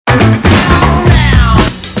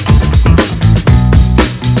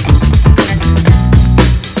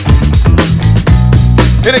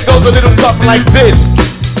like this.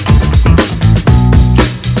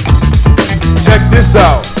 Check this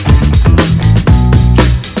out.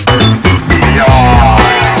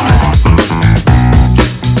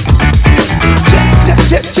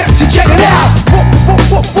 Check it out.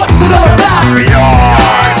 What's it all about?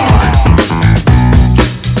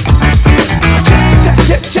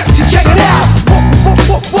 Check it out.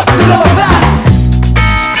 What's it all about?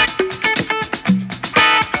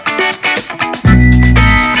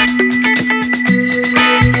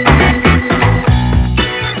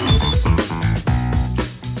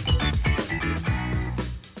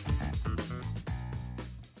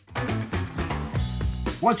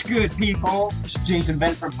 What's good, people? It's Jason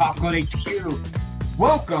Bent from Pop Code HQ.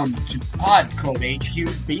 Welcome to Pod Code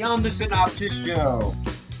HQ's Beyond the Synopsis show.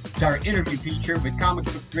 It's our interview feature with comic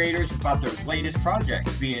book creators about their latest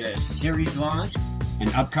project, be it a series launch, an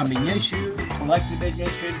upcoming issue, collective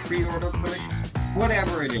edition, pre-order push,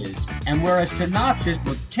 whatever it is. And where a synopsis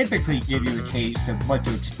will typically give you a taste of what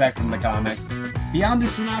to expect from the comic, Beyond the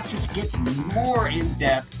Synopsis gets more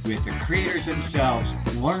in-depth with the creators themselves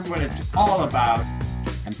to learn what it's all about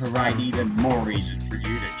and provide even more reasons for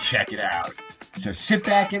you to check it out. So sit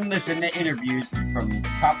back and listen to interviews from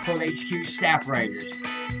Pop Code HQ staff writers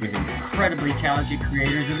with incredibly talented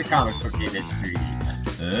creators in the comic book industry.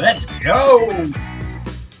 Let's go!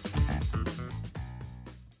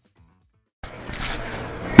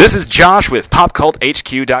 This is Josh with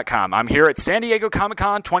PopCultHQ.com. I'm here at San Diego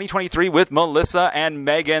Comic-Con 2023 with Melissa and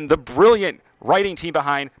Meghan, the brilliant writing team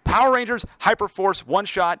behind Power Rangers Hyperforce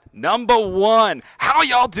One-Shot #1. How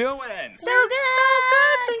y'all doing? So good!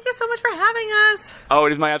 Thank you so much for having us. Oh,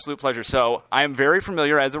 it is my absolute pleasure. So, I am very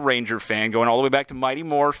familiar as a Ranger fan, going all the way back to Mighty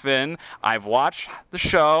Morphin. I've watched the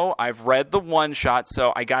show. I've read the one-shot,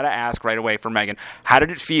 so I gotta ask right away for Meghan, how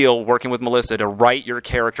did it feel working with Melissa to write your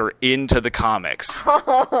character into the comics?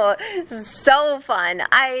 Oh, so fun.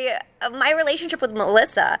 My relationship with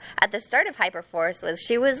Melissa at the start of Hyperforce was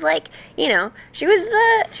she was like, you know, she was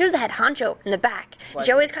the head honcho in the back. What?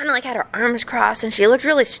 She always kind of like had her arms crossed and she looked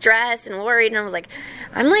really stressed and worried, and I was like,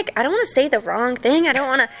 I don't want to say the wrong thing. I don't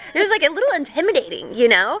want to. It was like a little intimidating, you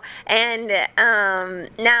know. And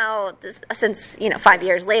now, since 5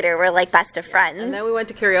 years later, we're like best of friends. And then we went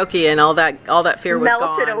to karaoke, and all that fear was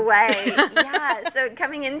melted gone. away. Yeah. So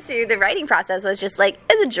coming into the writing process was just like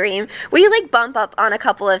it's a dream. We like bump up on a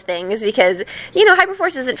couple of things because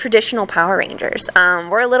Hyperforce isn't traditional Power Rangers.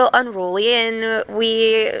 We're a little unruly, and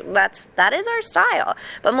that is our style.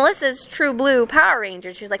 But Melissa's true blue Power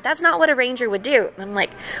Ranger. She's like, that's not what a Ranger would do. And I'm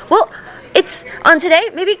like, well, it's on today.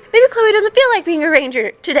 Maybe Chloe doesn't feel like being a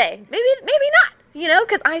Ranger today. Maybe not.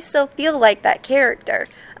 Because I still feel like that character.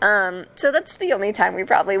 So that's the only time we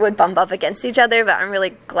probably would bump up against each other, but I'm really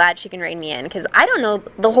glad she can rein me in, because I don't know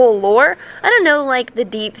the whole lore. I don't know, like, the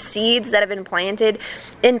deep seeds that have been planted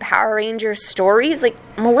in Power Rangers stories. Like,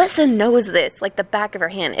 Melissa knows this, like, the back of her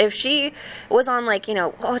hand. If she was on, like,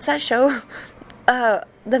 what's that show?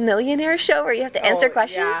 The Millionaire Show, where you have to answer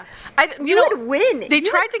questions. Yeah. You would win. They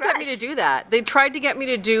tried to get me to do that. They tried to get me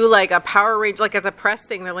to do like a Power Ranger, like as a press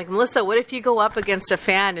thing. They're like, Melissa, what if you go up against a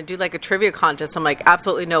fan and do like a trivia contest? I'm like,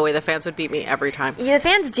 absolutely no way. The fans would beat me every time. Yeah, the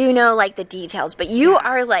fans do know like the details, but you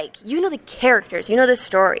are like, the characters, the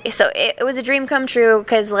story. So it was a dream come true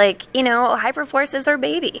because Hyperforce is our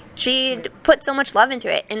baby. She put so much love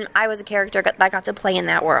into it, and I was a character that got to play in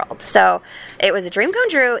that world. So it was a dream come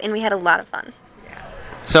true, and we had a lot of fun.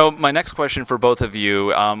 So my next question for both of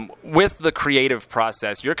you, with the creative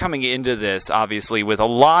process, you're coming into this, obviously, with a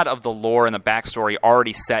lot of the lore and the backstory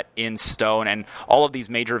already set in stone, and all of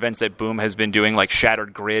these major events that Boom has been doing, like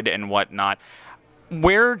Shattered Grid and whatnot.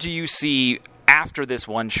 Where do you see, after this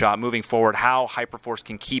one-shot, moving forward, how Hyperforce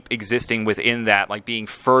can keep existing within that, like being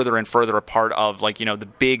further and further a part of, like, the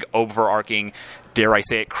big overarching, dare I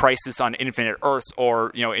say it, Crisis on Infinite Earths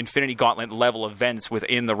or, Infinity Gauntlet level events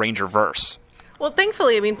within the Rangerverse? Well,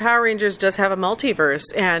 thankfully, Power Rangers does have a multiverse,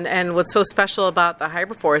 and what's so special about the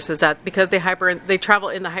Hyperforce is that because they travel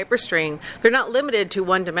in the hyperstring, they're not limited to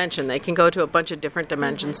one dimension. They can go to a bunch of different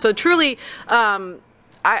dimensions. So truly,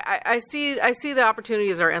 I see the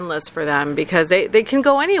opportunities are endless for them because they can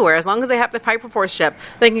go anywhere. As long as they have the Hyperforce ship,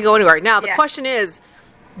 they can go anywhere. Now, the question is,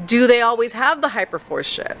 do they always have the Hyperforce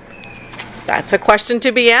ship? That's a question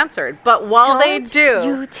to be answered. But while they do...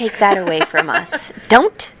 you take that away from us.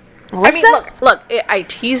 Don't. Melissa? I mean, look. I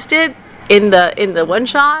teased it in the one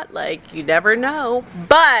shot. Like, you never know,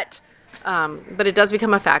 but it does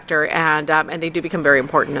become a factor, and they do become very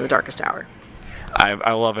important in the Darkest Hour.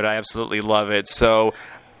 I love it. I absolutely love it. So,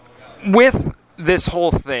 with this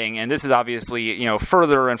whole thing, and this is obviously,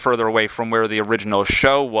 further and further away from where the original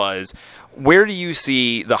show was, where do you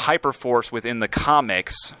see the Hyperforce within the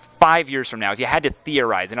comics 5 years from now? If you had to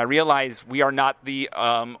theorize, and I realize we are not the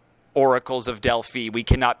oracles of Delphi. We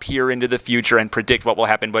cannot peer into the future and predict what will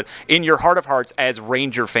happen, but in your heart of hearts, as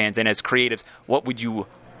Ranger fans and as creatives, what would you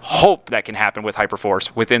hope that can happen with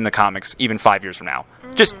Hyperforce within the comics even 5 years from now?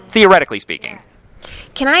 Just theoretically speaking.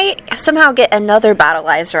 Can I somehow get another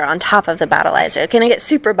battleizer on top of the battleizer? Can I get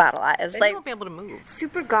super battleized? They won't be able to move.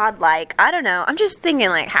 Super godlike. I don't know. I'm just thinking,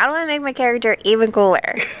 how do I make my character even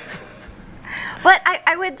cooler? But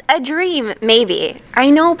a dream, maybe. I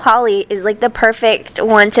know Polly is, the perfect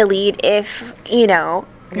one to lead if,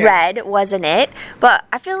 Red wasn't it. But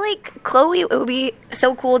I feel like Chloe, it would be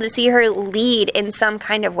so cool to see her lead in some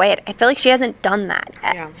kind of way. I feel like she hasn't done that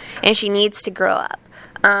yet. Yeah. And she needs to grow up.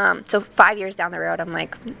 So 5 years down the road, I'm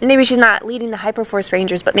like, maybe she's not leading the Hyperforce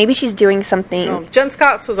Rangers, but maybe she's doing something. Jen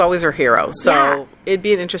Scott was always her hero, so it'd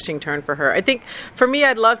be an interesting turn for her. I think, for me,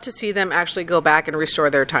 I'd love to see them actually go back and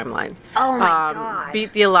restore their timeline. Oh my God.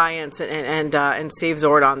 Beat the Alliance and save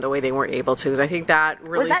Zordon the way they weren't able to, because I think that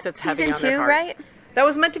really sits heavy on their season 2, hearts. right? That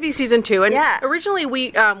was meant to be season 2, and originally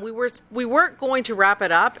we weren't going to wrap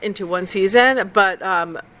it up into one season, but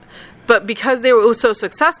because it was so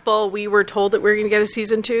successful, we were told that we were going to get a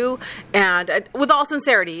season 2, and with all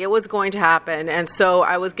sincerity, it was going to happen. And so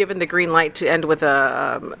I was given the green light to end with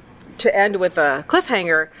a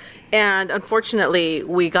cliffhanger. And unfortunately,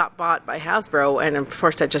 we got bought by Hasbro, and of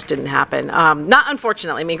course that just didn't happen. Not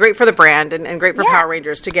unfortunately, great for the brand and great for Power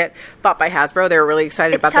Rangers to get bought by Hasbro. They were really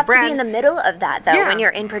excited about the brand. It's tough to be in the middle of that, though, when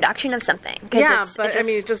you're in production of something. Yeah, but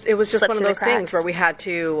it was just one of those things where we had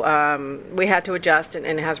to adjust, and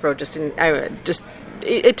Hasbro just didn't.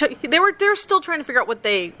 It took. They're still trying to figure out what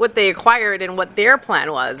they acquired and what their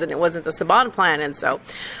plan was, and it wasn't the Saban plan, and so.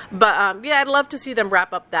 But I'd love to see them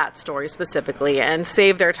wrap up that story specifically and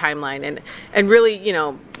save their timeline and really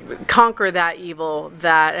conquer that evil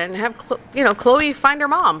and have Chloe find her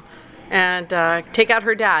mom and take out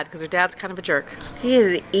her dad, because her dad's kind of a jerk. He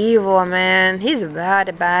is evil, man. He's a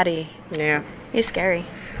baddie. Yeah, he's scary.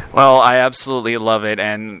 Well, I absolutely love it,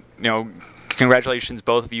 and congratulations,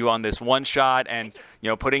 both of you, on this one shot, and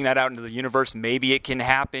putting that out into the universe. Maybe it can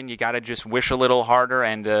happen. You got to just wish a little harder.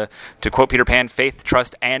 And to quote Peter Pan, faith,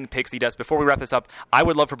 trust, and pixie dust. Before we wrap this up, I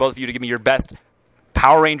would love for both of you to give me your best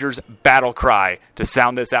Power Rangers battle cry to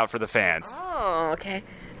sound this out for the fans. Oh, okay.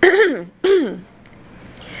 Yeah.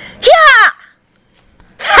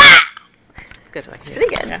 Ha! It's good. It's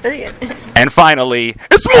pretty good. Yeah. Pretty good. And finally,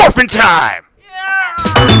 it's morphin' time.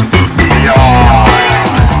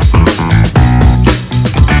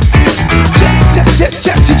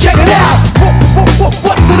 Check it out.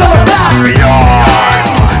 What's it all about?